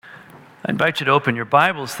I invite you to open your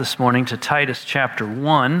Bibles this morning to Titus chapter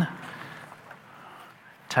 1.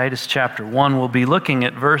 Titus chapter 1, we'll be looking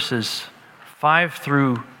at verses 5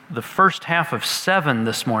 through the first half of 7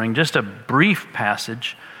 this morning, just a brief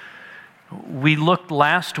passage. We looked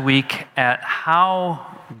last week at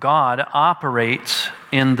how God operates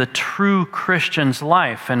in the true Christian's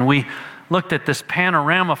life, and we looked at this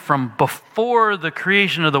panorama from before the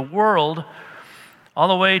creation of the world all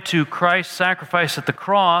the way to Christ's sacrifice at the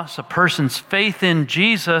cross, a person's faith in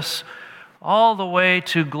Jesus, all the way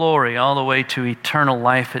to glory, all the way to eternal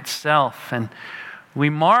life itself. And we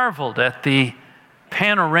marveled at the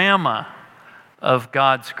panorama of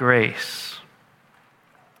God's grace.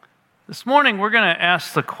 This morning we're going to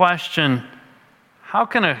ask the question, how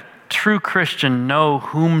can a true Christian know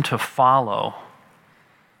whom to follow?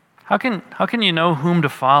 How can you know whom to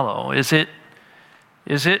follow? Is it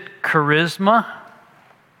charisma?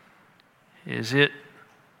 Is it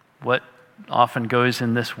what often goes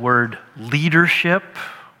in this word leadership?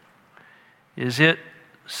 Is it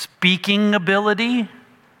speaking ability?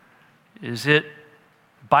 Is it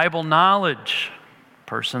Bible knowledge?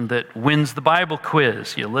 Person that wins the Bible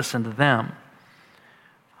quiz, you listen to them.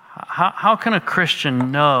 How can a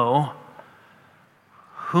Christian know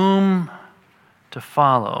whom to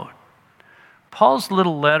follow? Paul's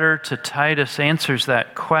little letter to Titus answers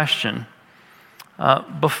that question.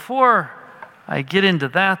 Before I get into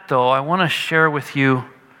that, though, I want to share with you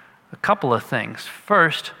a couple of things.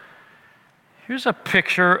 First, here's a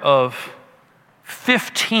picture of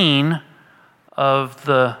 15 of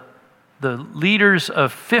the leaders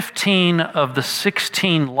of 15 of the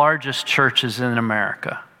 16 largest churches in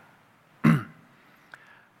America.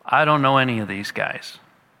 I don't know any of these guys.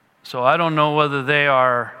 So I don't know whether they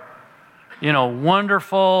are,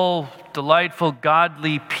 wonderful, delightful,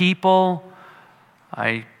 godly people.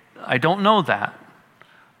 I don't know that.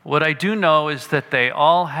 What I do know is that they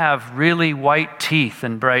all have really white teeth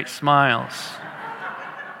and bright smiles.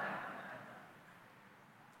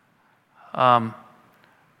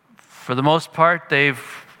 For the most part, they've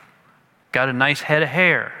got a nice head of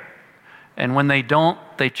hair. And when they don't,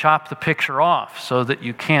 they chop the picture off so that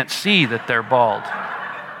you can't see that they're bald.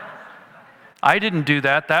 I didn't do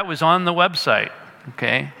that. That was on the website,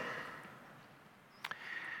 okay?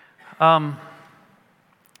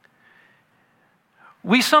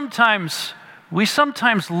 We sometimes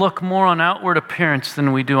look more on outward appearance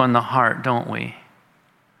than we do on the heart, don't we?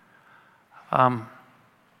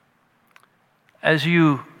 As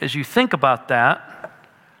you think about that,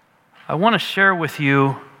 I want to share with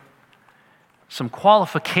you some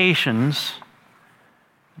qualifications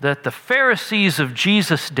that the Pharisees of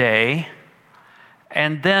Jesus' day,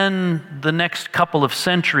 and then the next couple of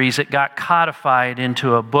centuries, it got codified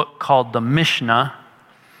into a book called the Mishnah,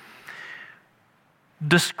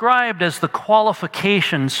 described as the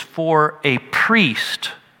qualifications for a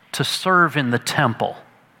priest to serve in the temple.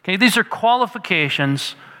 Okay, these are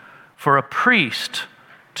qualifications for a priest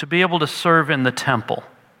to be able to serve in the temple.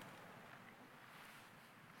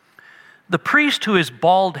 The priest who is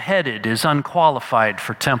bald-headed is unqualified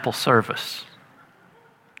for temple service.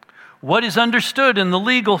 What is understood in the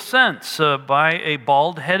legal sense by a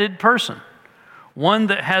bald-headed person? One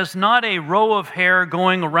that has not a row of hair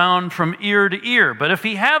going around from ear to ear. But if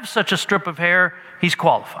he has such a strip of hair, he's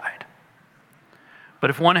qualified. But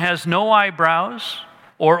if one has no eyebrows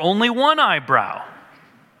or only one eyebrow,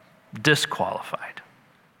 disqualified.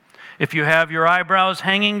 If you have your eyebrows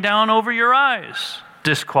hanging down over your eyes,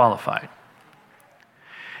 disqualified.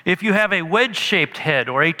 If you have a wedge-shaped head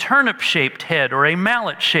or a turnip-shaped head or a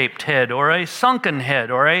mallet-shaped head or a sunken head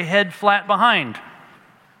or a head flat behind,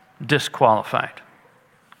 disqualified.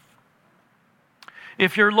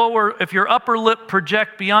 If your upper lip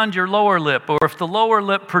project beyond your lower lip, or if the lower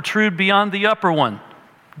lip protrude beyond the upper one,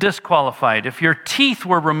 disqualified. If your teeth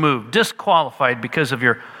were removed, disqualified because of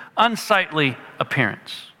your unsightly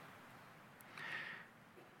appearance.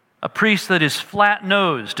 A priest that is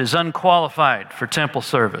flat-nosed is unqualified for temple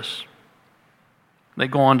service. They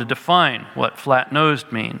go on to define what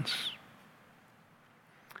flat-nosed means.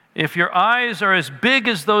 If your eyes are as big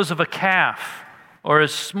as those of a calf or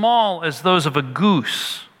as small as those of a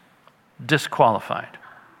goose, disqualified.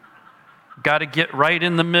 Got to get right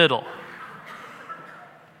in the middle.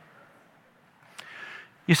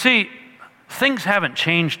 You see, things haven't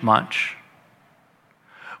changed much.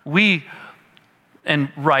 And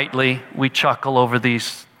rightly, we chuckle over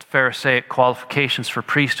these Pharisaic qualifications for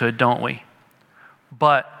priesthood, don't we?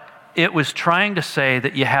 But it was trying to say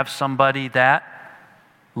that you have somebody that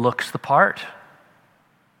looks the part.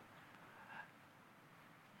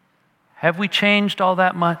 Have we changed all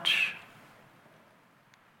that much?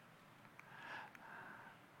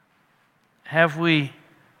 have we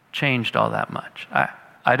changed all that much?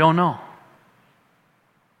 I don't know.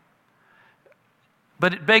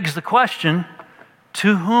 But it begs the question,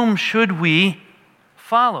 to whom should we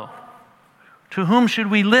follow? To whom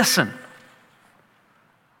should we listen?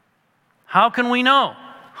 How can we know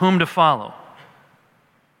whom to follow?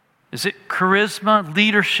 Is it charisma,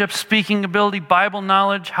 leadership, speaking ability, Bible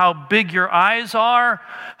knowledge, how big your eyes are,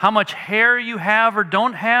 how much hair you have or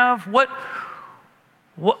don't have?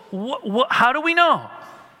 How do we know?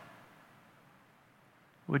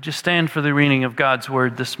 Would you stand for the reading of God's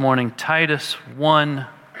word this morning? Titus 1,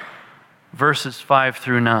 verses 5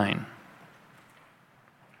 through 9.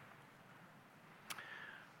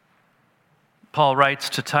 Paul writes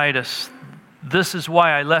to Titus, "This is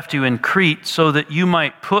why I left you in Crete, so that you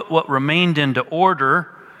might put what remained into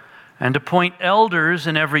order and appoint elders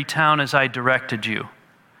in every town as I directed you.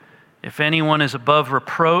 If anyone is above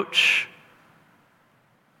reproach,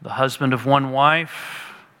 the husband of one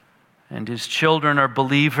wife, and his children are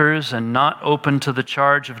believers and not open to the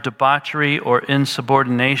charge of debauchery or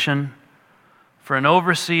insubordination, for an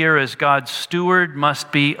overseer as God's steward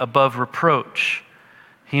must be above reproach.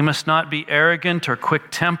 He must not be arrogant or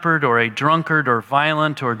quick-tempered or a drunkard or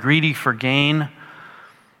violent or greedy for gain,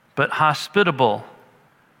 but hospitable,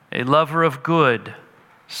 a lover of good,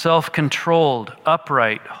 self-controlled,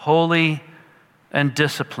 upright, holy, and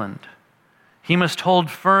disciplined. He must hold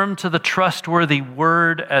firm to the trustworthy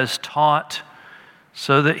word as taught,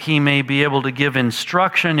 so that he may be able to give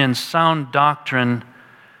instruction in sound doctrine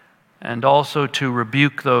and also to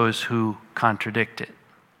rebuke those who contradict it."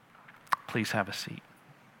 Please have a seat.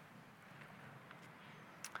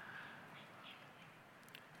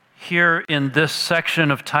 Here in this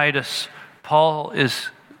section of Titus, Paul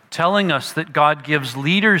is telling us that God gives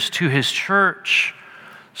leaders to his church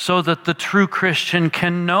so that the true Christian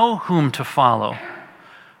can know whom to follow.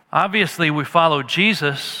 Obviously, we follow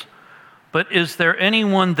Jesus, but is there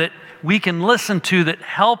anyone that we can listen to that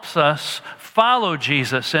helps us follow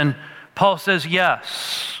Jesus? And Paul says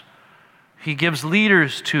yes. He gives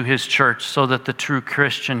leaders to his church so that the true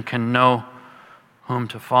Christian can know whom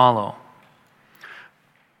to follow.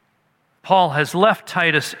 Paul has left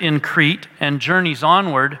Titus in Crete and journeys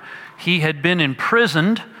onward. He had been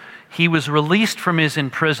imprisoned. He was released from his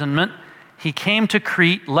imprisonment. He came to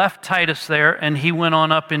Crete, left Titus there, and he went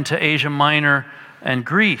on up into Asia Minor and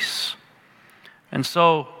Greece. And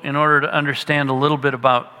so, in order to understand a little bit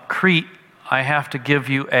about Crete, I have to give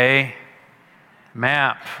you a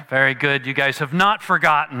map. Very good. You guys have not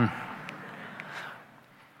forgotten.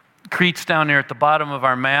 Crete's down there at the bottom of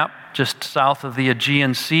our map, just south of the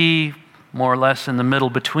Aegean Sea, more or less in the middle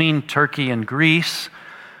between Turkey and Greece.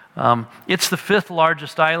 It's the 5th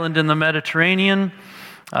largest island in the Mediterranean.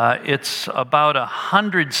 It's about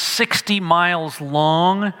 160 miles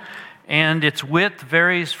long, and its width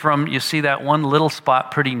varies from, you see that one little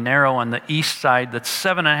spot pretty narrow on the east side that's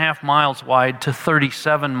 7.5 miles wide to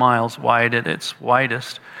 37 miles wide at its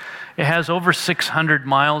widest. It has over 600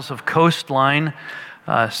 miles of coastline,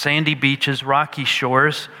 sandy beaches, rocky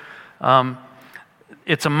shores.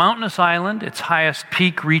 It's a mountainous island. Its highest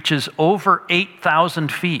peak reaches over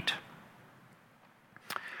 8,000 feet.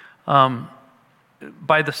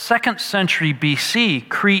 By the 2nd century BC,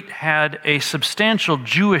 Crete had a substantial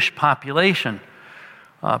Jewish population,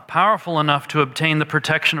 powerful enough to obtain the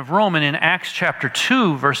protection of Rome. And in Acts chapter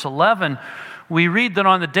 2, verse 11, we read that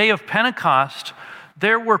on the day of Pentecost,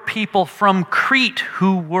 there were people from Crete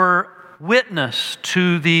who were witness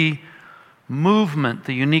to the movement,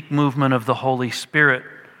 the unique movement of the Holy Spirit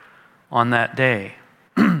on that day.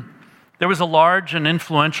 There was a large and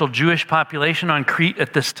influential Jewish population on Crete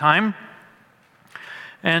at this time.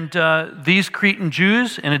 And these Cretan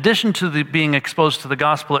Jews, in addition to being exposed to the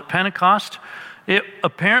gospel at Pentecost, it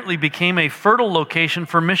apparently became a fertile location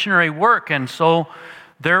for missionary work. And so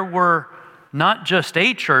there were not just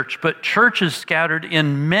a church, but churches scattered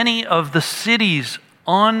in many of the cities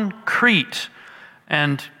on Crete.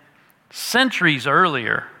 And centuries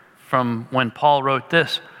earlier, from when Paul wrote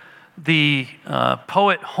this, the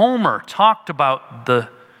poet Homer talked about the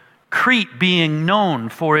Crete being known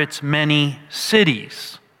for its many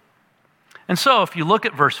cities. And so if you look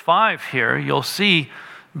at verse 5 here, you'll see,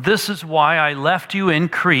 "This is why I left you in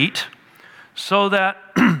Crete, so that,"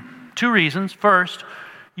 2 reasons. First,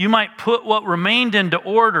 you might put what remained into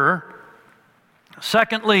order.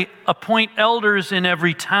 Secondly, appoint elders in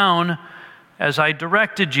every town as I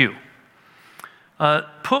directed you.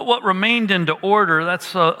 Put what remained into order,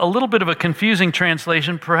 that's a little bit of a confusing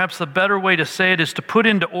translation. Perhaps the better way to say it is to put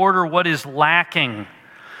into order what is lacking.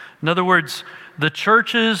 In other words, the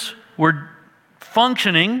churches were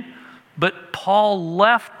functioning, But Paul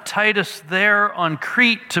left Titus there on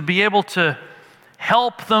Crete to be able to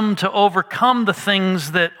help them to overcome the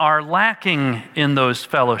things that are lacking in those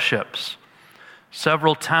fellowships.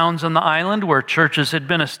 Several towns on the island where churches had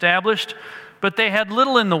been established, but they had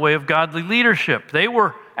little in the way of godly leadership. They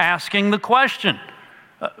were asking the question,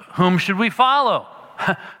 whom should we follow?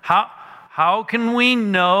 How can we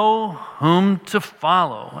know whom to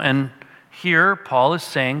follow? And here Paul is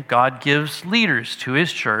saying God gives leaders to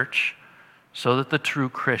his church so that the true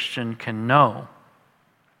Christian can know.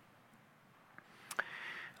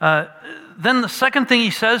 Then the second thing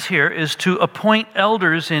he says here is to appoint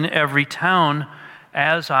elders in every town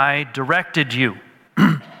as I directed you.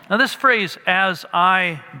 Now this phrase, as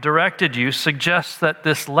I directed you, suggests that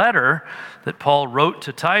this letter that Paul wrote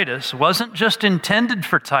to Titus wasn't just intended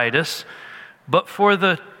for Titus, but for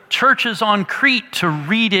the churches on Crete to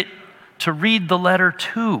read the letter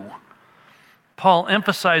to. Paul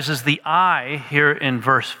emphasizes the I here in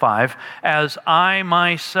verse 5, as I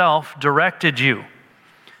myself directed you,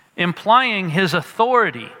 implying his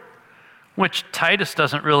authority, which Titus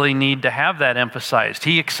doesn't really need to have that emphasized.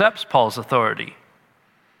 He accepts Paul's authority.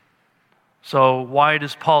 So why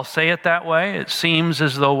does Paul say it that way? It seems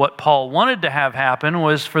as though what Paul wanted to have happen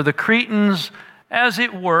was for the Cretans, as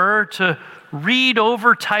it were, to read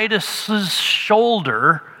over Titus's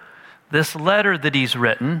shoulder this letter that he's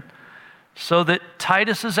written, so that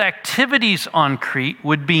Titus's activities on Crete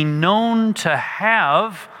would be known to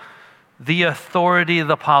have the authority of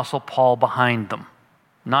the Apostle Paul behind them.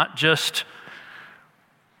 Not just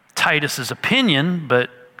Titus's opinion, but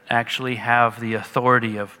actually have the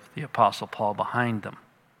authority of the Apostle Paul behind them.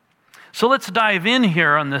 So let's dive in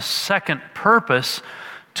here on this second purpose,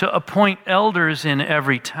 to appoint elders in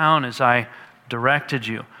every town as I directed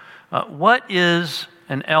you. What is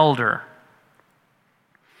an elder?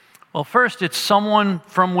 Well, first, it's someone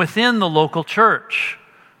from within the local church,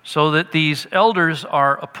 so that these elders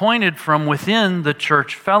are appointed from within the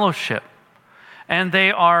church fellowship. And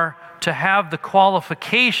they are to have the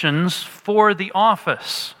qualifications for the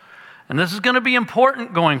office. And this is going to be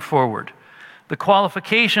important going forward. The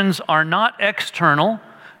qualifications are not external.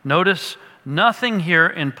 Notice nothing here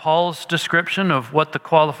in Paul's description of what the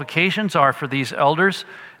qualifications are for these elders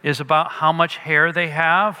is about how much hair they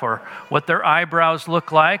have, or what their eyebrows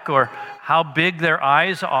look like, or how big their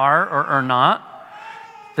eyes are or are not.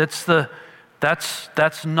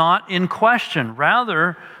 That's not in question.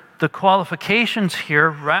 Rather, the qualifications here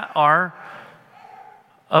are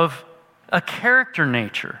of a character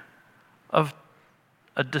nature, of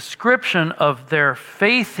a description of their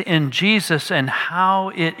faith in Jesus and how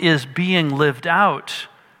it is being lived out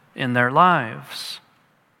in their lives.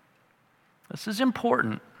 This is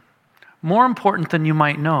important, more important than you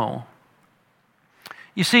might know.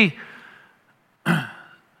 You see,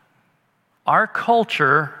 our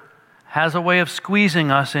culture has a way of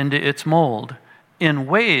squeezing us into its mold in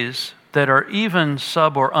ways that are even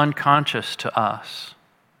sub or unconscious to us.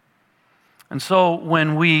 And so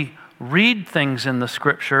when we read things in the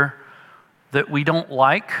Scripture that we don't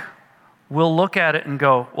like, we'll look at it and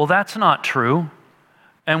go, well, that's not true.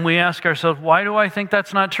 And we ask ourselves, why do I think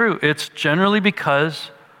that's not true? It's generally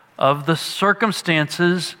because of the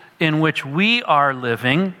circumstances in which we are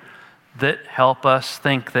living that help us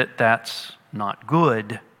think that that's not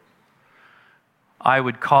good. I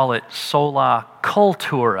would call it sola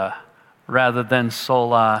cultura rather than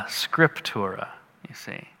sola scriptura, you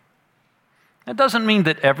see. It doesn't mean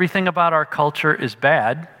that everything about our culture is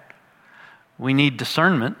bad. We need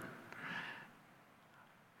discernment.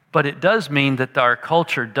 But it does mean that our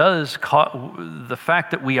culture does, the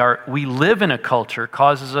fact that we live in a culture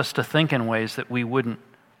causes us to think in ways that we wouldn't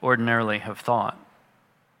ordinarily have thought.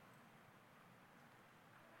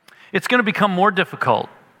 It's going to become more difficult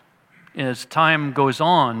as time goes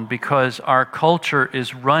on because our culture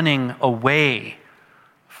is running away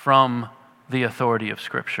from the authority of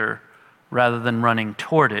Scripture rather than running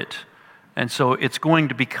toward it. And so it's going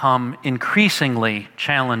to become increasingly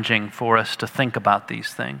challenging for us to think about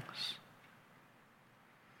these things.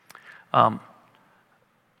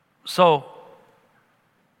 So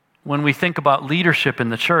when we think about leadership in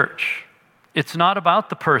the church, it's not about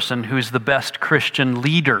the person who's the best Christian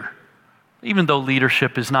leader. Even though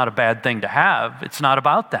leadership is not a bad thing to have, it's not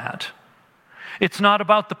about that. It's not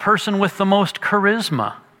about the person with the most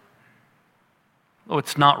charisma. Oh,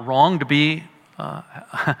 it's not wrong to be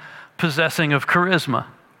possessing of charisma.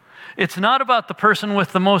 It's not about the person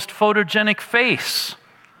with the most photogenic face,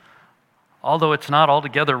 although it's not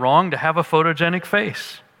altogether wrong to have a photogenic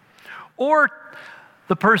face. Or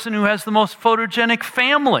the person who has the most photogenic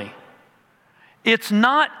family. It's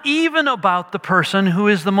not even about the person who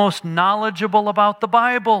is the most knowledgeable about the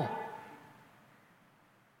Bible.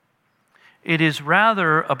 It is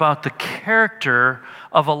rather about the character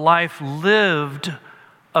of a life lived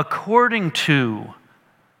according to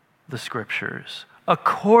the Scriptures,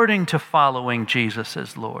 according to following Jesus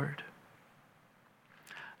as Lord.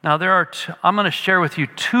 Now, I'm going to share with you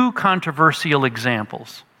two controversial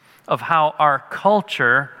examples of how our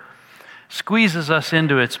culture squeezes us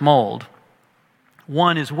into its mold.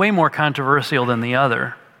 One is way more controversial than the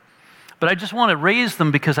other, but I just want to raise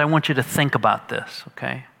them because I want you to think about this,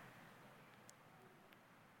 okay?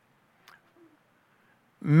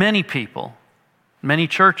 Many people, many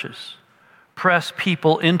churches, press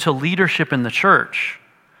people into leadership in the church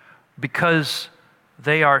because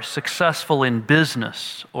they are successful in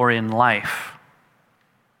business or in life.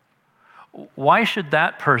 Why should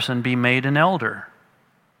that person be made an elder?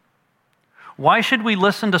 Why should we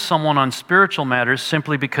listen to someone on spiritual matters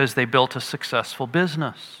simply because they built a successful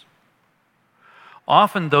business?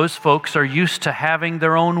 Often those folks are used to having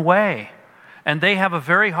their own way, and they have a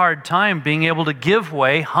very hard time being able to give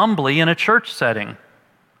way humbly in a church setting.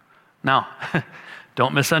 Now,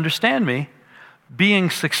 don't misunderstand me. Being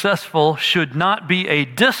successful should not be a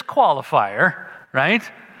disqualifier, right?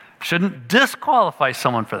 Shouldn't disqualify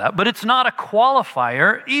someone for that, but it's not a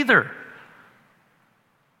qualifier either.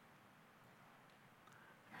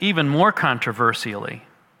 Even more controversially,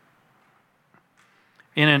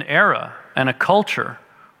 in an era and a culture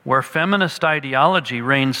where feminist ideology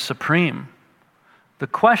reigns supreme, the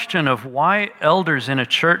question of why elders in a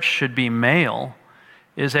church should be male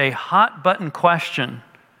is a hot-button question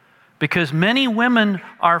because many women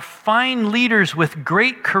are fine leaders with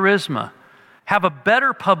great charisma, have a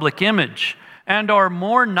better public image, and are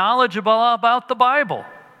more knowledgeable about the Bible.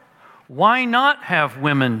 Why not have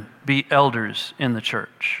women be elders in the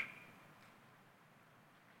church?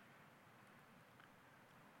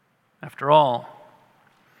 After all,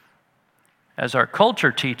 as our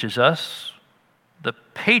culture teaches us, the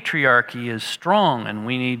patriarchy is strong and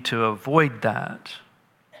we need to avoid that.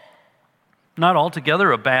 Not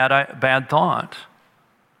altogether a bad thought.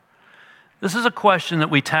 This is a question that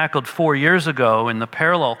we tackled 4 years ago in the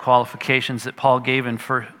parallel qualifications that Paul gave in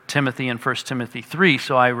 1 Timothy and 1 Timothy 3,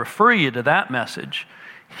 so I refer you to that message.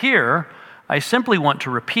 Here, I simply want to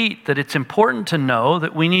repeat that it's important to know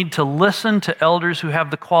that we need to listen to elders who have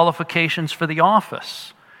the qualifications for the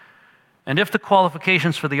office. And if the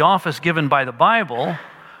qualifications for the office given by the Bible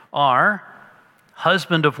are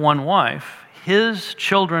husband of one wife, his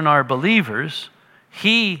children are believers,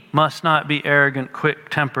 he must not be arrogant,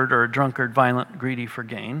 quick-tempered, or a drunkard, violent, greedy for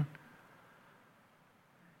gain,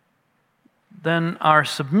 then our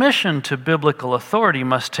submission to biblical authority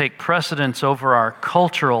must take precedence over our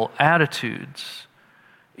cultural attitudes,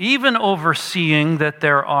 even overseeing that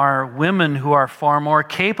there are women who are far more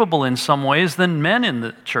capable in some ways than men in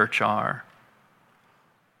the church are.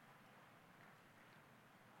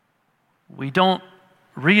 We don't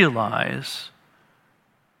realize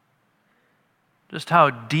just how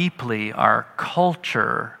deeply our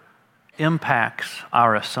culture impacts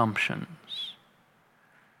our assumptions.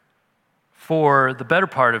 For the better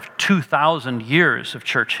part of 2,000 years of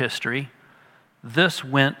church history, this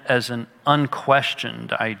went as an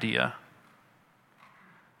unquestioned idea.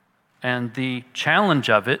 And the challenge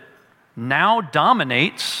of it now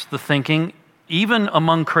dominates the thinking, even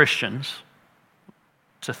among Christians.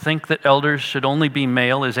 To think that elders should only be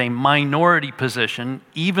male is a minority position,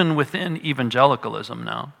 even within evangelicalism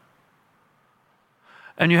now.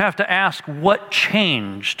 And you have to ask, what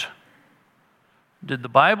changed? Did the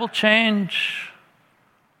Bible change,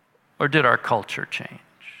 or did our culture change?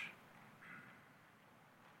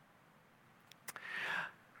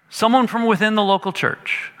 Someone from within the local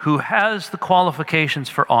church who has the qualifications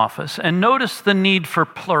for office, and notice the need for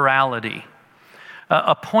plurality.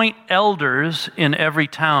 Appoint elders in every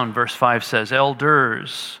town, verse 5 says,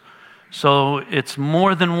 elders. So it's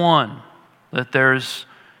more than one, that there's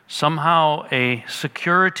somehow a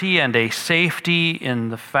security and a safety in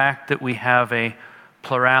the fact that we have a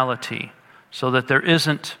plurality, so that there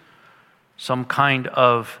isn't some kind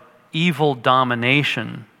of evil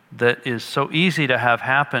domination that is so easy to have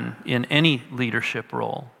happen in any leadership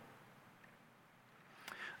role.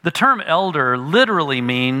 The term elder literally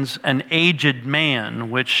means an aged man,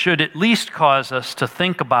 which should at least cause us to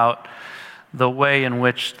think about the way in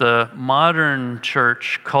which the modern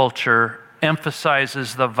church culture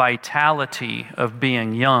emphasizes the vitality of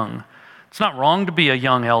being young. It's not wrong to be a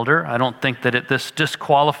young elder. I don't think that this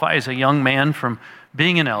disqualifies a young man from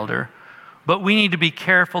being an elder. But we need to be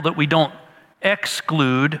careful that we don't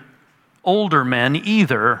exclude older men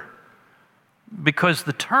either, because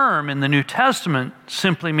the term in the New Testament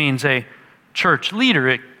simply means a church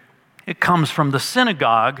leader. It comes from the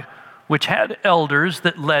synagogue, which had elders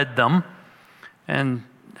that led them. And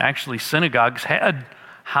actually, synagogues had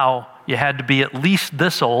how you had to be at least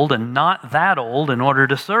this old and not that old in order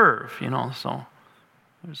to serve, so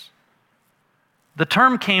the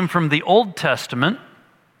term came from the Old Testament,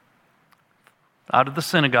 out of the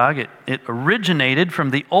synagogue. It originated from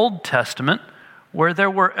the Old Testament, where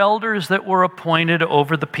there were elders that were appointed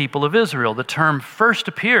over the people of Israel. The term first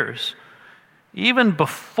appears even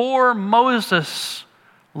before Moses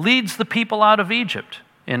leads the people out of Egypt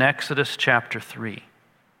in Exodus chapter 3.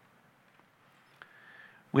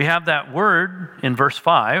 We have that word in verse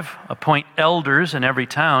 5, appoint elders in every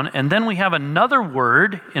town, and then we have another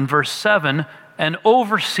word in verse 7, an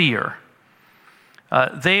overseer.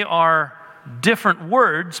 They are different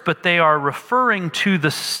words, but they are referring to the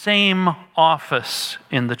same office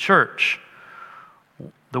in the church.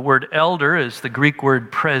 The word elder is the Greek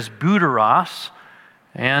word presbyteros,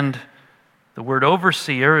 and the word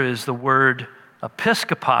overseer is the word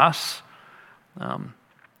episkopos.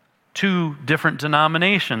 Two different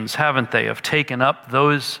denominations, haven't they, have taken up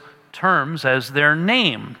those terms as their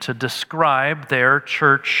name to describe their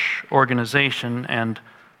church organization and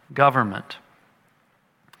government.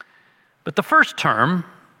 But the first term,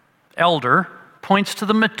 elder, points to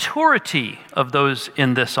the maturity of those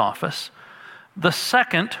in this office. The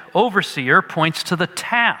second, overseer, points to the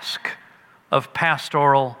task of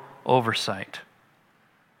pastoral oversight.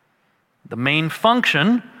 The main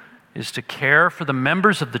function is to care for the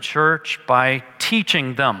members of the church by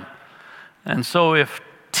teaching them. And so if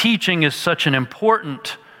teaching is such an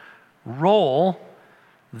important role,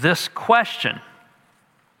 this question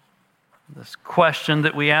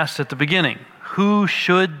that we asked at the beginning, who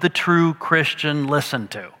should the true Christian listen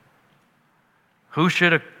to? Who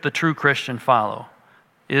should the true Christian follow?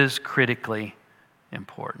 Is critically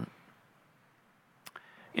important.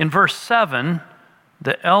 In verse 7,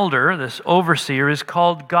 the elder, this overseer, is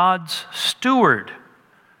called God's steward.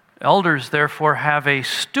 Elders, therefore, have a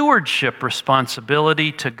stewardship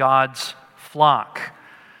responsibility to God's flock.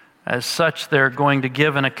 As such, they're going to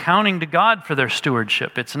give an accounting to God for their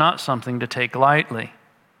stewardship. It's not something to take lightly.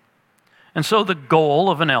 And so the goal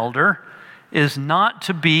of an elder is not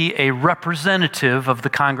to be a representative of the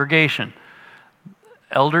congregation.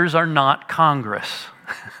 Elders are not Congress.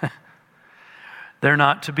 They're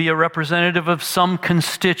not to be a representative of some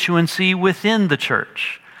constituency within the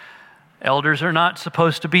church. Elders are not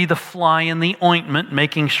supposed to be the fly in the ointment,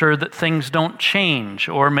 making sure that things don't change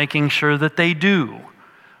or making sure that they do.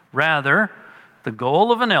 Rather, the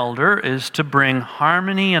goal of an elder is to bring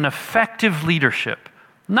harmony and effective leadership,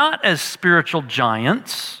 not as spiritual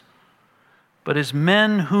giants, but as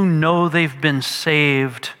men who know they've been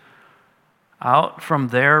saved out from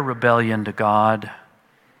their rebellion to God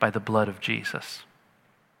by the blood of Jesus.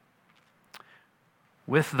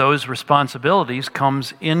 With those responsibilities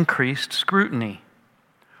comes increased scrutiny.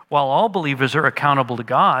 While all believers are accountable to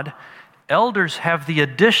God, elders have the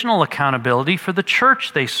additional accountability for the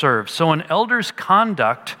church they serve. So an elder's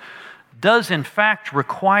conduct does in fact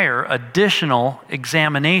require additional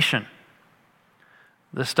examination.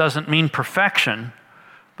 This doesn't mean perfection,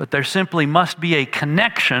 but there simply must be a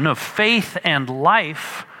connection of faith and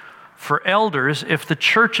life for elders if the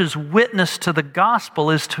church's witness to the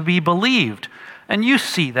gospel is to be believed. And you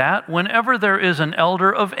see that whenever there is an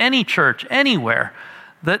elder of any church, anywhere,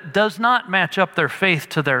 that does not match up their faith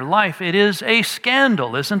to their life, it is a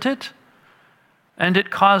scandal, isn't it? And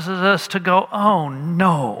it causes us to go, oh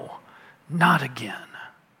no, not again.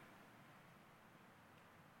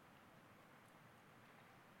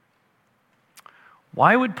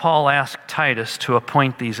 Why would Paul ask Titus to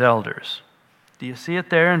appoint these elders? Do you see it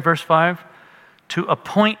there in verse 5? To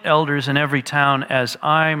appoint elders in every town as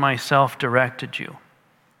I myself directed you.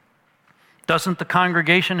 Doesn't the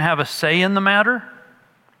congregation have a say in the matter?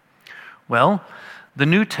 Well, the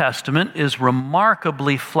New Testament is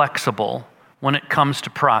remarkably flexible when it comes to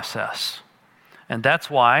process. And that's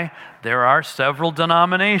why there are several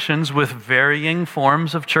denominations with varying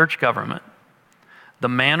forms of church government. The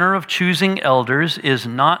manner of choosing elders is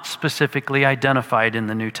not specifically identified in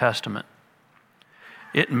the New Testament.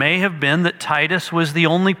 It may have been that Titus was the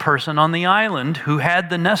only person on the island who had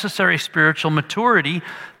the necessary spiritual maturity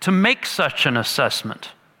to make such an assessment.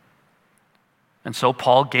 And so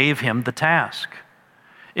Paul gave him the task.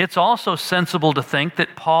 It's also sensible to think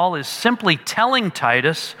that Paul is simply telling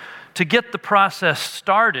Titus to get the process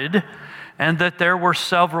started and that there were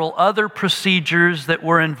several other procedures that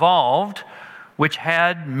were involved which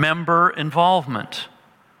had member involvement.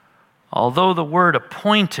 Although the word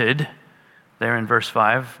appointed there in verse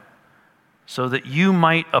 5, so that you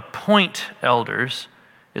might appoint elders,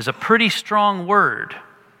 is a pretty strong word,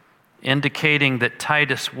 indicating that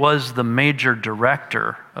Titus was the major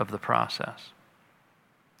director of the process.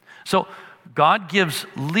 So God gives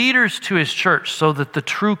leaders to his church so that the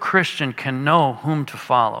true Christian can know whom to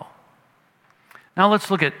follow. Now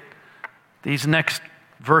let's look at these next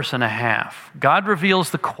verse and a half. God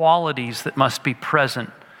reveals the qualities that must be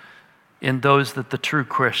present in those that the true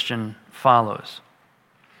Christian follows.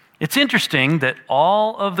 It's interesting that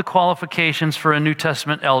all of the qualifications for a New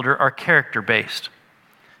Testament elder are character-based.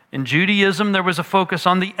 In Judaism, there was a focus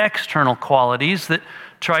on the external qualities that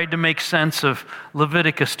tried to make sense of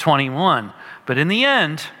Leviticus 21. But in the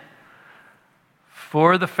end,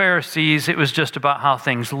 for the Pharisees, it was just about how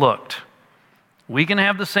things looked. We can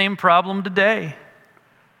have the same problem today,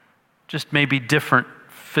 just maybe different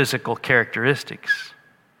physical characteristics.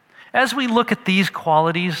 As we look at these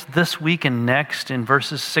qualities this week and next in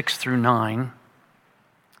verses 6 through 9,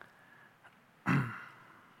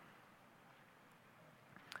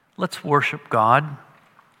 let's worship God.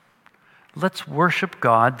 Let's worship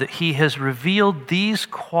God that he has revealed these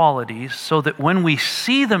qualities so that when we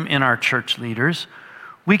see them in our church leaders,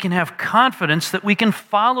 we can have confidence that we can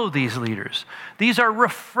follow these leaders. These are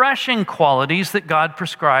refreshing qualities that God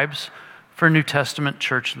prescribes for New Testament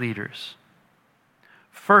church leaders.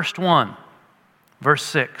 First one, verse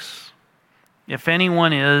 6, if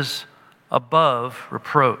anyone is above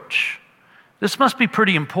reproach. This must be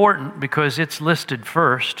pretty important because it's listed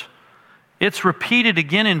first. It's repeated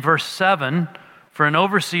again in verse 7, for an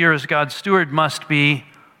overseer as God's steward must be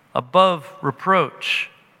above reproach.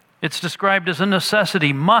 It's described as a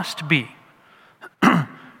necessity, must be.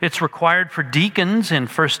 It's required for deacons in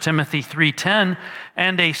 1 Timothy 3:10,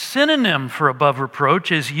 and a synonym for above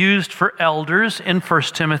reproach is used for elders in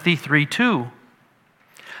 1 Timothy 3:2.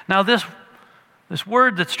 Now this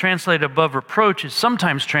word that's translated above reproach is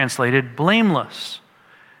sometimes translated blameless.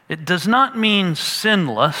 It does not mean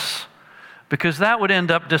sinless, because that would end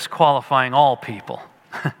up disqualifying all people.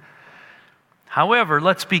 However,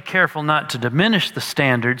 let's be careful not to diminish the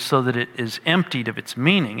standard so that it is emptied of its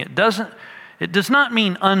meaning. It does not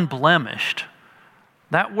mean unblemished.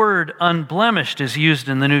 That word unblemished is used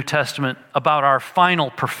in the New Testament about our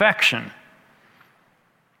final perfection.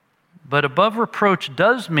 But above reproach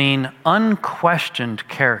does mean unquestioned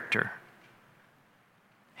character.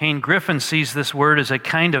 Hayne Griffin sees this word as a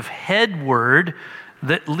kind of head word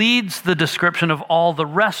that leads the description of all the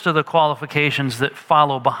rest of the qualifications that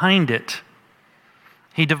follow behind it.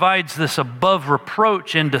 He divides this above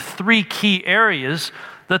reproach into three key areas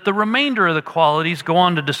that the remainder of the qualities go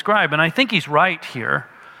on to describe. And I think he's right here.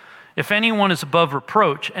 If anyone is above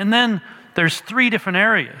reproach, and then there's three different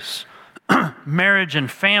areas. Marriage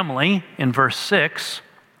and family in verse 6,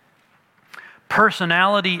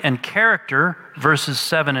 personality and character, verses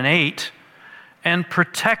 7 and 8, and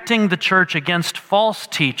protecting the church against false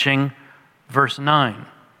teaching, verse 9.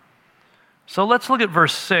 So let's look at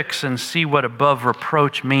verse 6 and see what above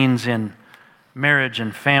reproach means in marriage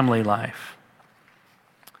and family life.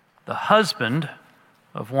 The husband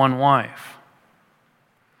of one wife.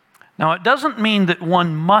 Now, it doesn't mean that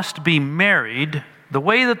one must be married. The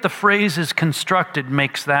way that the phrase is constructed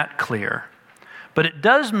makes that clear. But it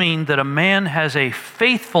does mean that a man has a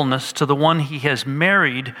faithfulness to the one he has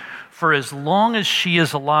married for as long as she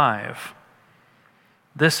is alive.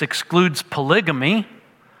 This excludes polygamy,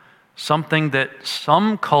 something that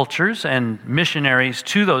some cultures and missionaries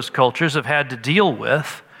to those cultures have had to deal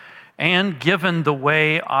with. And given the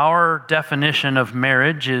way our definition of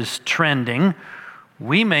marriage is trending,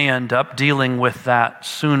 we may end up dealing with that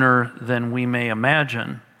sooner than we may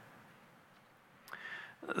imagine.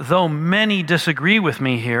 Though many disagree with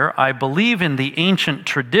me here, I believe in the ancient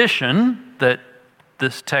tradition that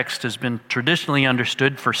this text has been traditionally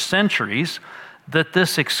understood for centuries, that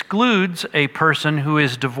this excludes a person who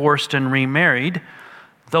is divorced and remarried,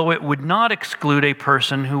 though it would not exclude a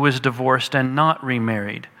person who is divorced and not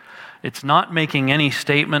remarried. It's not making any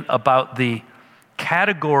statement about the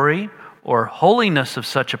category or holiness of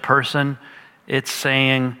such a person. It's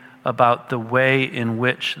saying about the way in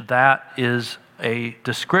which that is a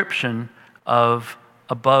description of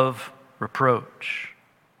above reproach.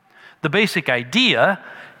 The basic idea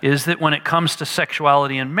is that when it comes to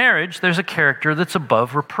sexuality and marriage, there's a character that's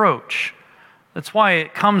above reproach. That's why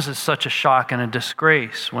it comes as such a shock and a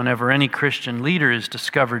disgrace whenever any Christian leader is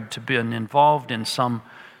discovered to be involved in some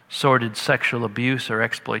sordid sexual abuse or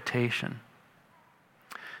exploitation.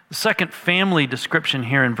 The second family description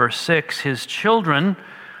here in verse 6, his children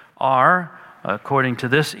are according to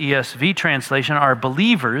this ESV translation, are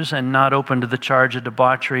believers and not open to the charge of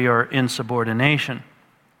debauchery or insubordination.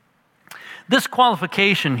 This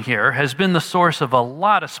qualification here has been the source of a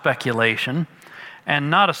lot of speculation and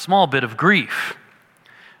not a small bit of grief.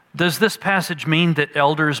 Does this passage mean that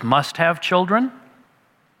elders must have children?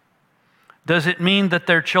 Does it mean that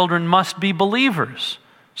their children must be believers,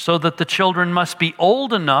 so that the children must be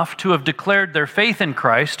old enough to have declared their faith in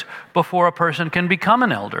Christ before a person can become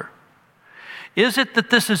an elder? Is it that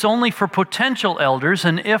this is only for potential elders,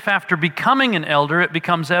 and if after becoming an elder it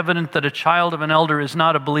becomes evident that a child of an elder is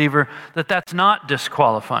not a believer, that that's not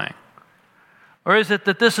disqualifying? Or is it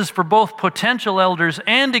that this is for both potential elders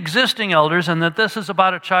and existing elders, and that this is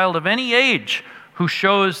about a child of any age who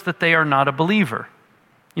shows that they are not a believer?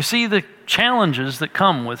 You see the challenges that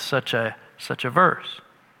come with such a verse.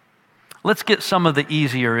 Let's get some of the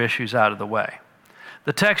easier issues out of the way.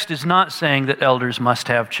 The text is not saying that elders must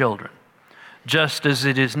have children, just as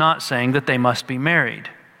it is not saying that they must be married.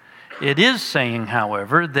 It is saying,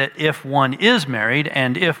 however, that if one is married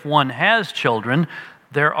and if one has children,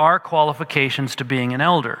 there are qualifications to being an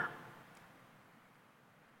elder.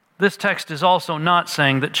 This text is also not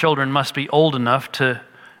saying that children must be old enough to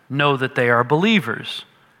know that they are believers.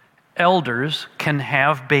 Elders can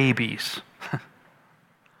have babies.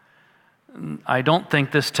 I don't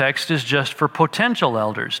think this text is just for potential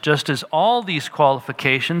elders. Just as all these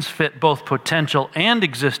qualifications fit both potential and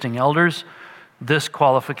existing elders, this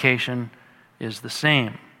qualification is the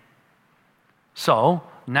same. So,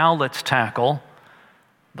 now let's tackle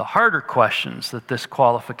the harder questions that this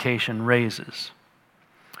qualification raises.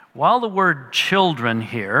 While the word children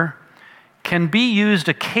here can be used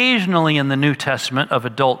occasionally in the New Testament of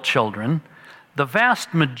adult children, the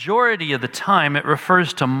vast majority of the time it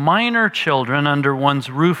refers to minor children under one's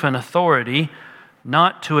roof and authority,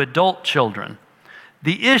 not to adult children.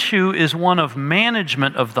 The issue is one of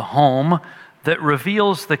management of the home that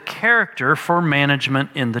reveals the character for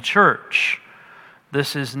management in the church.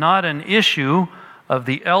 This is not an issue of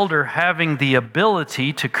the elder having the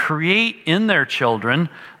ability to create in their children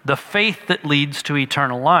the faith that leads to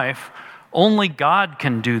eternal life. Only God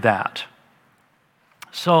can do that.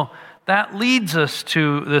 So that leads us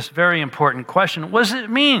to this very important question. What does it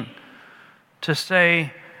mean to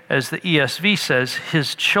say, as the ESV says,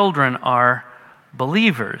 his children are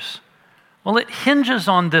believers? Well, it hinges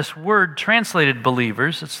on this word translated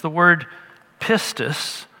believers. It's the word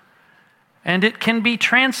pistis. And it can be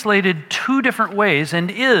translated two different ways and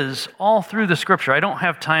is all through the Scripture. I don't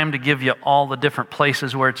have time to give you all the different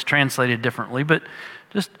places where it's translated differently, but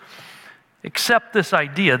just accept this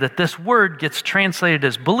idea that this word gets translated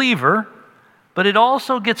as believer, but it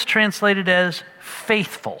also gets translated as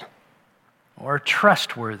faithful or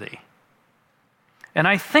trustworthy. And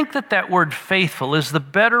I think that that word faithful is the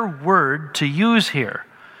better word to use here.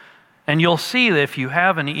 And you'll see that if you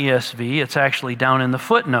have an ESV, it's actually down in the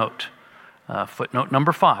footnote. Footnote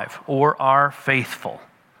number 5, or are faithful.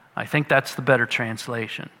 I think that's the better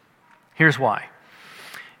translation. Here's why.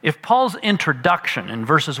 If Paul's introduction in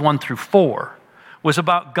verses 1 through 4 was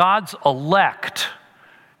about God's elect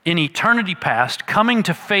in eternity past coming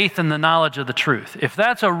to faith in the knowledge of the truth, if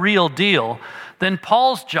that's a real deal, then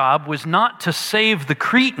Paul's job was not to save the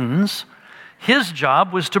Cretans. His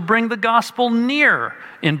job was to bring the gospel near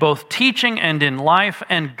in both teaching and in life,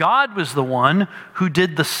 and God was the one who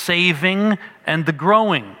did the saving and the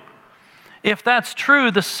growing. If that's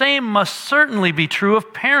true, the same must certainly be true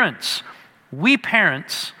of parents. We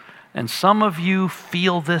parents, and some of you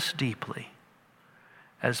feel this deeply,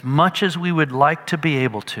 as much as we would like to be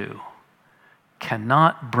able to,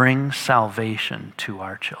 cannot bring salvation to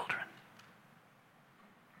our children.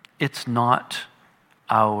 It's not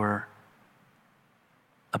our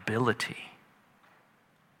ability.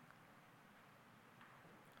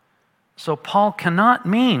 So Paul cannot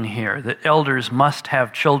mean here that elders must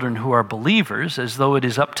have children who are believers, as though it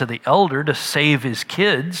is up to the elder to save his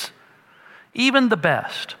kids. Even the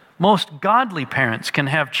best, most godly parents can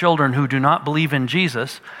have children who do not believe in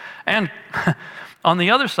Jesus. And on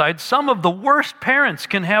the other side, some of the worst parents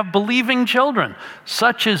can have believing children.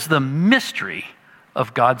 Such is the mystery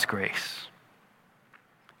of God's grace.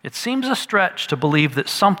 It seems a stretch to believe that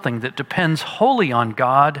something that depends wholly on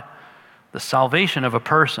God, the salvation of a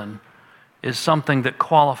person, is something that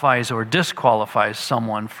qualifies or disqualifies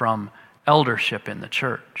someone from eldership in the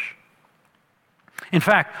church. In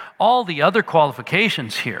fact, all the other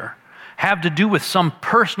qualifications here have to do with some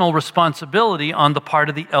personal responsibility on the part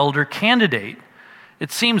of the elder candidate.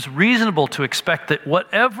 It seems reasonable to expect that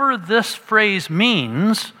whatever this phrase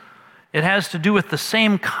means, it has to do with the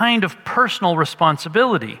same kind of personal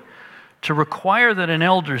responsibility. To require that an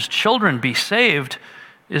elder's children be saved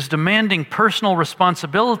is demanding personal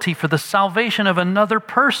responsibility for the salvation of another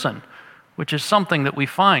person, which is something that we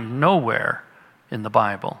find nowhere in the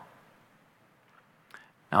Bible.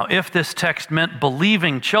 Now, if this text meant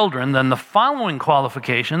believing children, then the following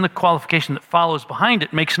qualification, the qualification that follows behind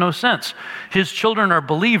it, makes no sense. His children are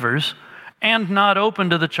believers and not open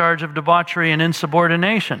to the charge of debauchery and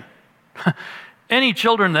insubordination. Any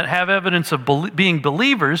children that have evidence of being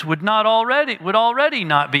believers would already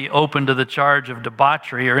not be open to the charge of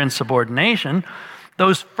debauchery or insubordination.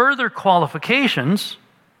 Those further qualifications,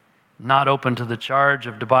 not open to the charge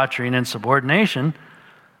of debauchery and insubordination,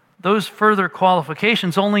 those further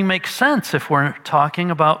qualifications only make sense if we're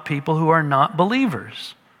talking about people who are not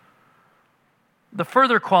believers. The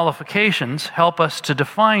further qualifications help us to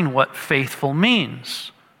define what faithful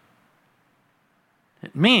means.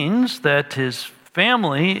 It means that his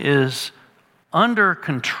family is under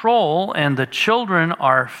control and the children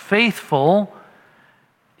are faithful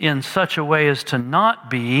in such a way as to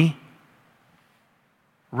not be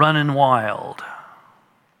running wild.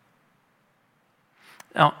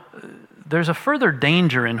 Now, there's a further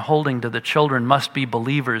danger in holding to the children must be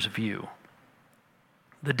believers view.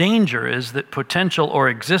 The danger is that potential or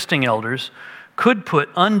existing elders could put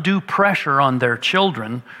undue pressure on their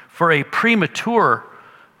children for a premature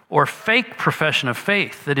or fake profession of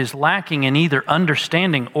faith that is lacking in either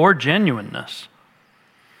understanding or genuineness.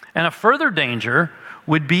 And a further danger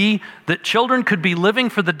would be that children could be living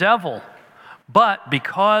for the devil, but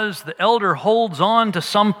because the elder holds on to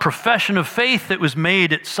some profession of faith that was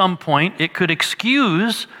made at some point, it could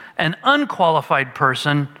excuse an unqualified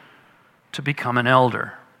person to become an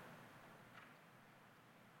elder.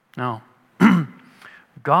 Now,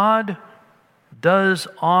 God does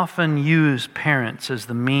often use parents as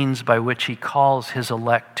the means by which he calls his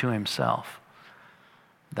elect to himself.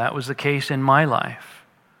 That was the case in my life.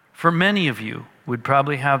 For many of you would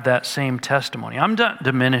probably have that same testimony. I'm not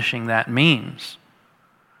diminishing that means.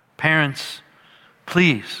 Parents,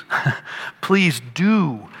 please, please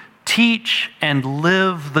do teach and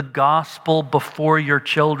live the gospel before your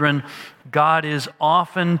children. God is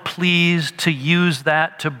often pleased to use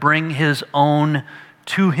that to bring his own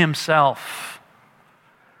to himself.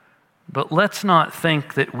 But let's not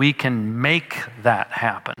think that we can make that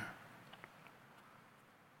happen.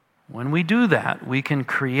 When we do that, we can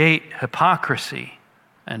create hypocrisy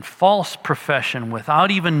and false profession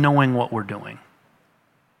without even knowing what we're doing.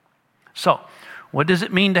 So, what does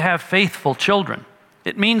it mean to have faithful children?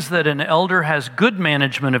 It means that an elder has good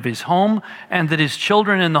management of his home and that his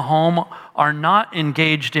children in the home are not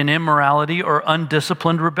engaged in immorality or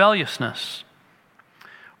undisciplined rebelliousness.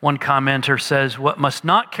 One commenter says, what must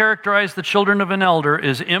not characterize the children of an elder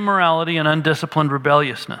is immorality and undisciplined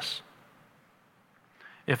rebelliousness,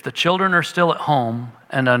 if the children are still at home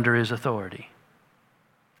and under his authority.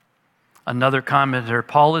 Another commenter,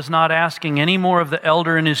 Paul is not asking any more of the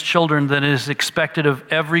elder and his children than is expected of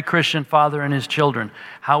every Christian father and his children.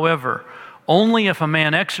 However, only if a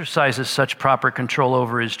man exercises such proper control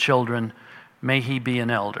over his children may he be an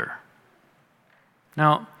elder.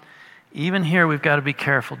 Now, even here we've got to be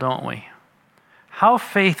careful, don't we? How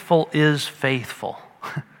faithful is faithful?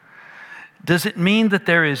 Does it mean that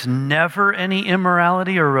there is never any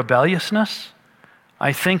immorality or rebelliousness?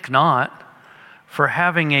 I think not. For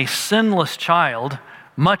having a sinless child,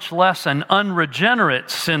 much less an unregenerate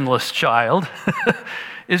sinless child,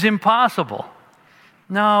 is impossible.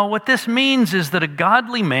 No, what this means is that a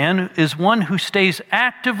godly man is one who stays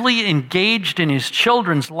actively engaged in his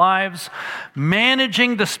children's lives,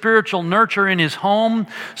 managing the spiritual nurture in his home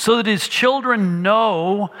so that his children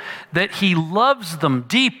know that he loves them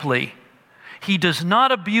deeply. He does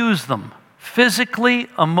not abuse them physically,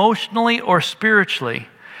 emotionally, or spiritually.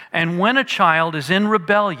 And when a child is in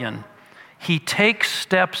rebellion, he takes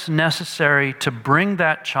steps necessary to bring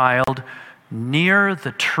that child near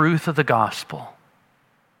the truth of the gospel.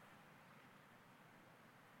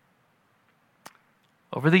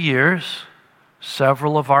 Over the years,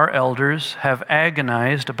 several of our elders have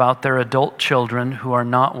agonized about their adult children who are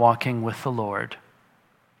not walking with the Lord.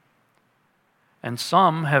 And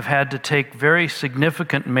some have had to take very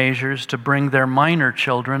significant measures to bring their minor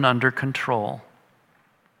children under control.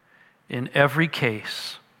 In every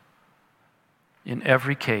case,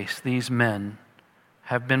 these men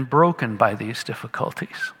have been broken by these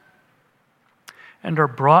difficulties and are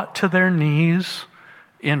brought to their knees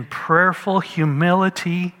in prayerful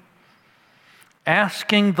humility,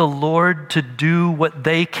 asking the Lord to do what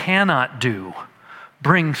they cannot do,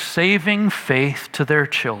 bring saving faith to their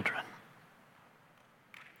children.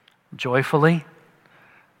 Joyfully,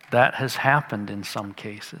 that has happened in some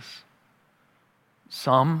cases.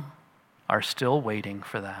 Some are still waiting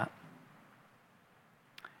for that.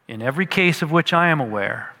 In every case of which I am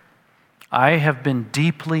aware, I have been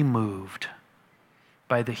deeply moved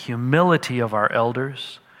by the humility of our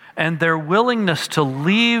elders and their willingness to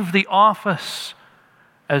leave the office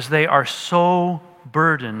as they are so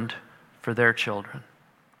burdened for their children.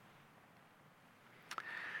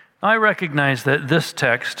 I recognize that this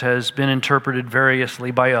text has been interpreted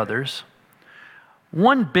variously by others.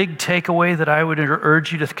 One big takeaway that I would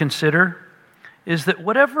urge you to consider is that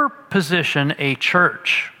whatever position a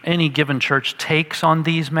church, any given church, takes on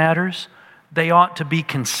these matters, they ought to be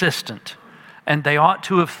consistent, and they ought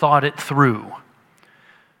to have thought it through.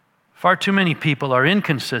 Far too many people are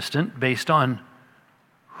inconsistent based on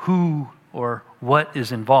who or what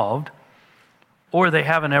is involved, or they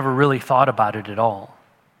haven't ever really thought about it at all.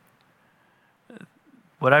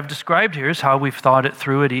 What I've described here is how we've thought it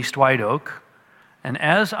through at East White Oak. And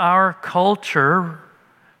as our culture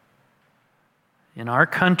in our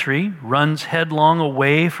country runs headlong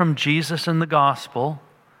away from Jesus and the gospel,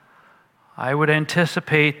 I would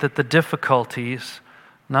anticipate that the difficulties,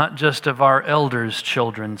 not just of our elders'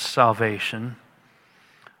 children's salvation,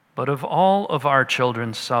 but of all of our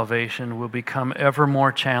children's salvation, will become ever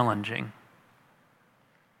more challenging.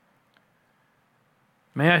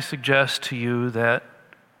 May I suggest to you that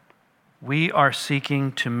we are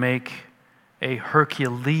seeking to make a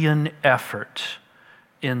Herculean effort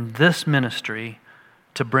in this ministry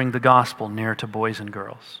to bring the gospel near to boys and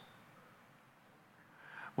girls.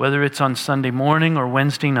 Whether it's on Sunday morning or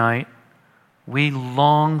Wednesday night, we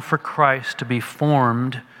long for Christ to be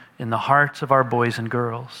formed in the hearts of our boys and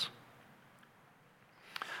girls.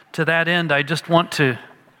 To that end, I just want to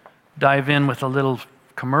dive in with a little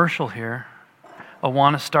commercial here.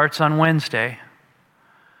 Awana starts on Wednesday.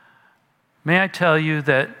 May I tell you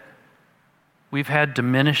that we've had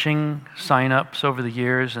diminishing sign-ups over the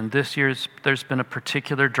years, and this year there's been a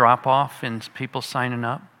particular drop-off in people signing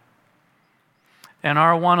up. And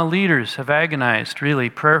our Awana leaders have agonized, really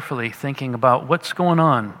prayerfully, thinking about what's going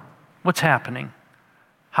on, what's happening,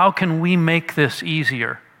 how can we make this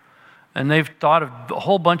easier? And they've thought of a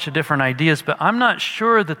whole bunch of different ideas, but I'm not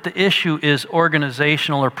sure that the issue is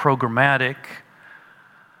organizational or programmatic.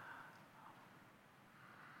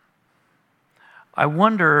 I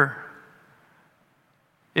wonder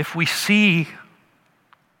if we see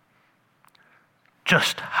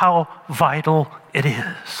just how vital it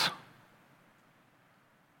is.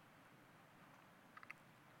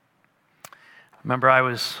 Remember, I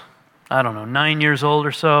was, 9 years old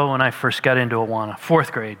or so when I first got into Awana,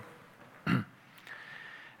 4th grade.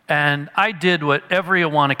 And I did what every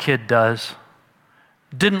Awana kid does,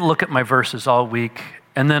 didn't look at my verses all week,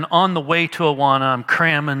 and then on the way to Awana, I'm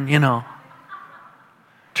cramming,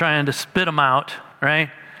 trying to spit them out, right?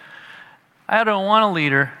 I had an Awana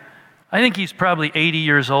leader. I think he's probably 80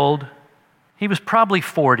 years old. He was probably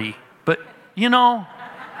 40. But,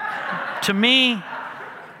 to me,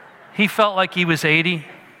 he felt like he was 80.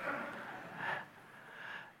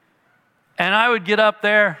 And I would get up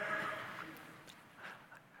there,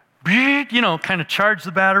 kind of charge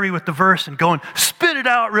the battery with the verse and go and spit it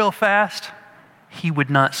out real fast. He would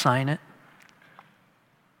not sign it.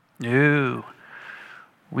 No.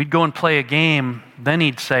 We'd go and play a game, then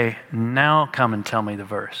he'd say, now come and tell me the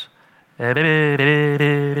verse.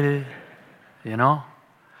 And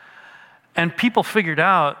people figured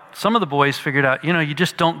out, some of the boys figured out, you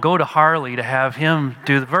just don't go to Harley to have him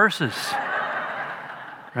do the verses.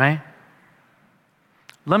 Right?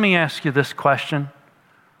 Let me ask you this question.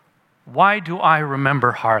 Why do I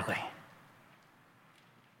remember Harley?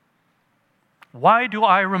 Why do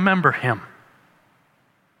I remember him?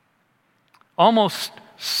 Almost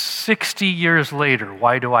 60 years later,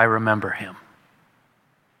 why do I remember him?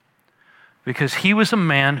 Because he was a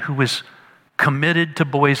man who was committed to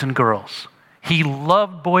boys and girls. He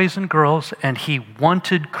loved boys and girls, and he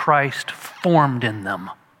wanted Christ formed in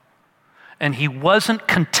them. And he wasn't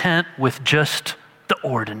content with just the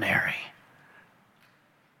ordinary.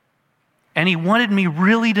 And he wanted me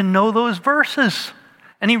really to know those verses.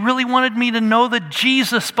 And he really wanted me to know the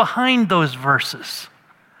Jesus behind those verses.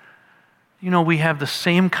 We have the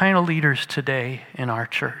same kind of leaders today in our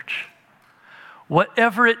church.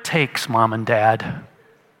 Whatever it takes, Mom and Dad,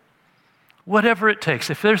 whatever it takes.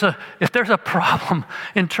 If there's a problem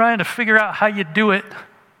in trying to figure out how you do it,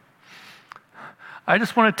 I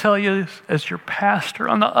just want to tell you as your pastor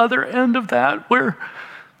on the other end of that, where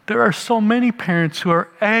there are so many parents who are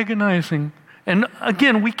agonizing. And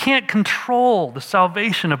again, we can't control the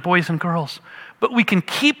salvation of boys and girls, but we can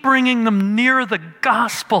keep bringing them near the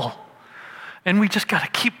gospel. And we just got to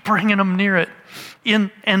keep bringing them near it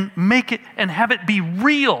and make it and have it be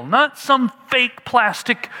real, not some fake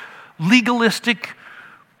plastic, legalistic,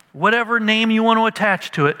 whatever name you want to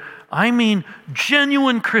attach to it. I mean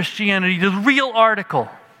genuine Christianity, the real article.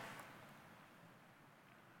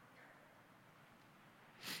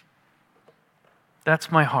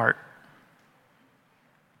 That's my heart.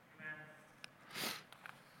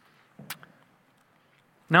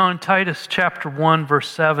 Now in Titus chapter 1, verse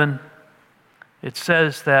 7, it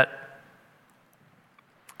says that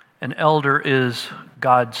an elder is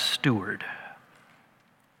God's steward.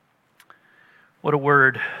 What a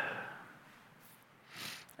word.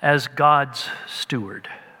 As God's steward.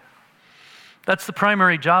 That's the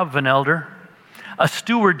primary job of an elder. A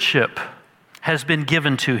stewardship has been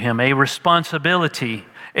given to him, a responsibility,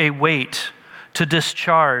 a weight to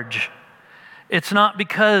discharge. It's not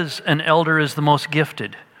because an elder is the most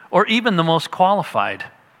gifted or even the most qualified.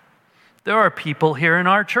 There are people here in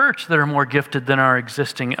our church that are more gifted than our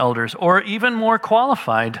existing elders or even more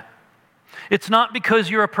qualified. It's not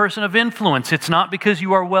because you're a person of influence. It's not because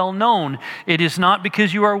you are well known. It is not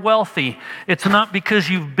because you are wealthy. It's not because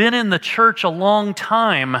you've been in the church a long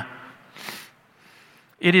time.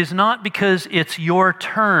 It is not because it's your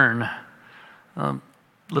turn. A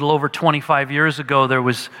little over 25 years ago, there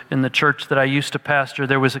was, in the church that I used to pastor,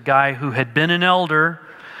 there was a guy who had been an elder,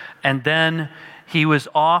 and then he was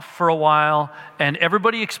off for a while, and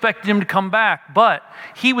everybody expected him to come back, but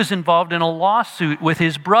he was involved in a lawsuit with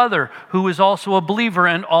his brother, who was also a believer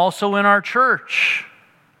and also in our church.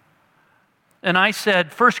 And I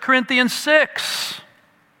said, 1 Corinthians 6,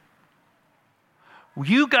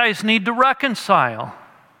 you guys need to reconcile.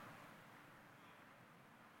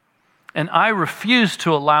 And I refused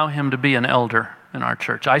to allow him to be an elder in our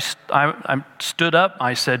church. I stood up,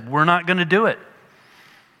 I said, we're not going to do it.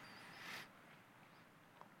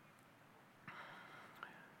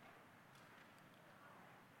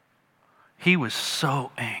 He was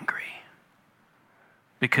so angry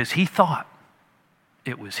because he thought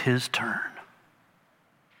it was his turn.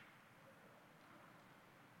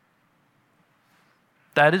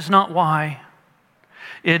 That is not why.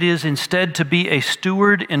 It is instead to be a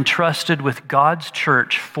steward entrusted with God's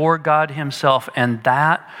church for God himself, and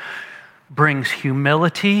that brings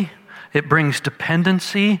humility, it brings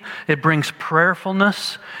dependency, it brings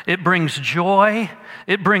prayerfulness, it brings joy,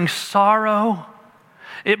 it brings sorrow.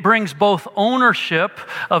 It brings both ownership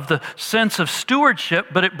of the sense of stewardship,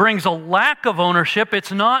 but it brings a lack of ownership.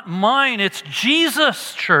 It's not mine, it's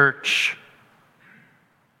Jesus' church.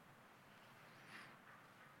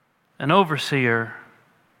 An overseer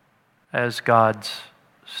as God's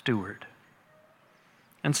steward.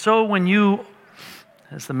 And so when you,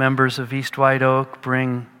 as the members of East White Oak,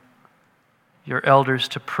 bring your elders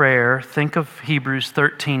to prayer, think of Hebrews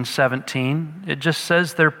 13:17. It just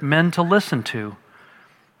says they're men to listen to.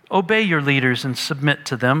 Obey your leaders and submit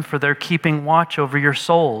to them, for they're keeping watch over your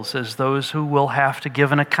souls as those who will have to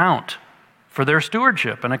give an account for their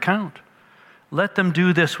stewardship, an account. Let them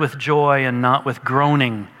do this with joy and not with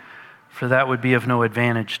groaning, for that would be of no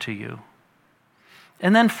advantage to you.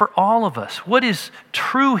 And then for all of us, what is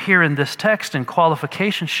true here in this text and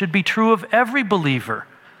qualification should be true of every believer.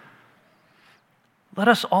 Let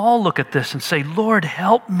us all look at this and say, Lord,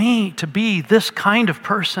 help me to be this kind of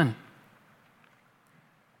person.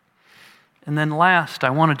 And then last, I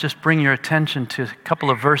want to just bring your attention to a couple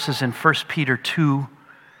of verses in 1 Peter 2.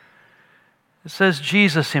 It says,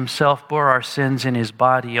 Jesus himself bore our sins in his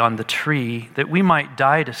body on the tree, that we might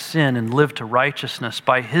die to sin and live to righteousness.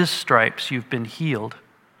 By his stripes you've been healed.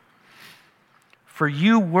 For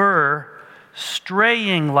you were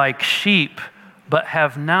straying like sheep, but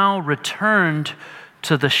have now returned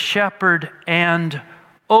to the shepherd and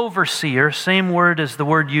overseer, same word as the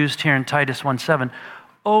word used here in Titus 1:7,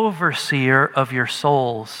 overseer of your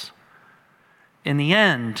souls. In the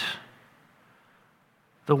end,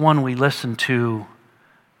 the one we listen to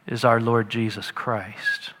is our Lord Jesus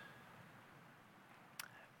Christ.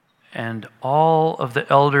 And all of the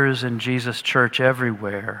elders in Jesus' church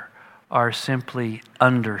everywhere are simply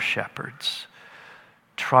under-shepherds,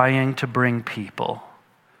 trying to bring people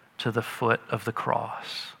to the foot of the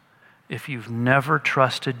cross. If you've never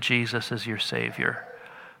trusted Jesus as your Savior,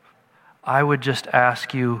 I would just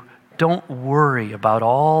ask you, don't worry about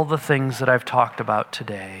all the things that I've talked about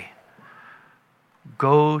today.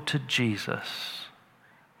 Go to Jesus,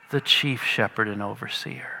 the chief shepherd and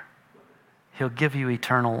overseer. He'll give you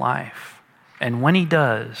eternal life. And when he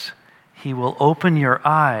does, he will open your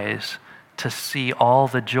eyes to see all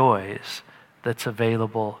the joys that's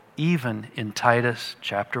available even in Titus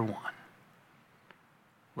chapter 1.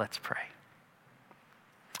 Let's pray.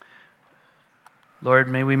 Lord,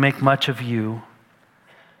 may we make much of you.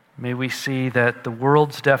 May we see that the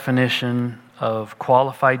world's definition of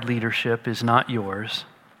qualified leadership is not yours.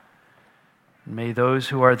 May those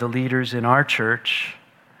who are the leaders in our church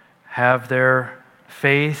have their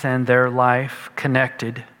faith and their life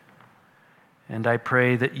connected. And I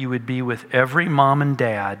pray that you would be with every mom and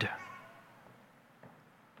dad,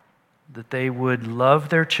 that they would love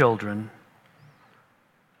their children,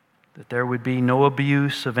 that there would be no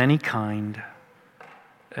abuse of any kind,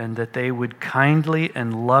 and that they would kindly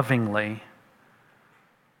and lovingly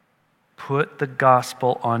put the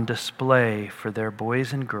gospel on display for their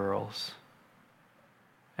boys and girls,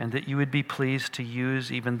 and that you would be pleased to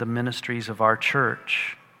use even the ministries of our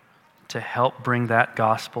church to help bring that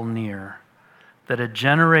gospel near, that a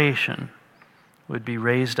generation would be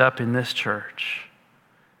raised up in this church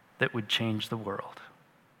that would change the world.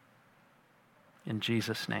 In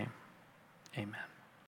Jesus' name, amen.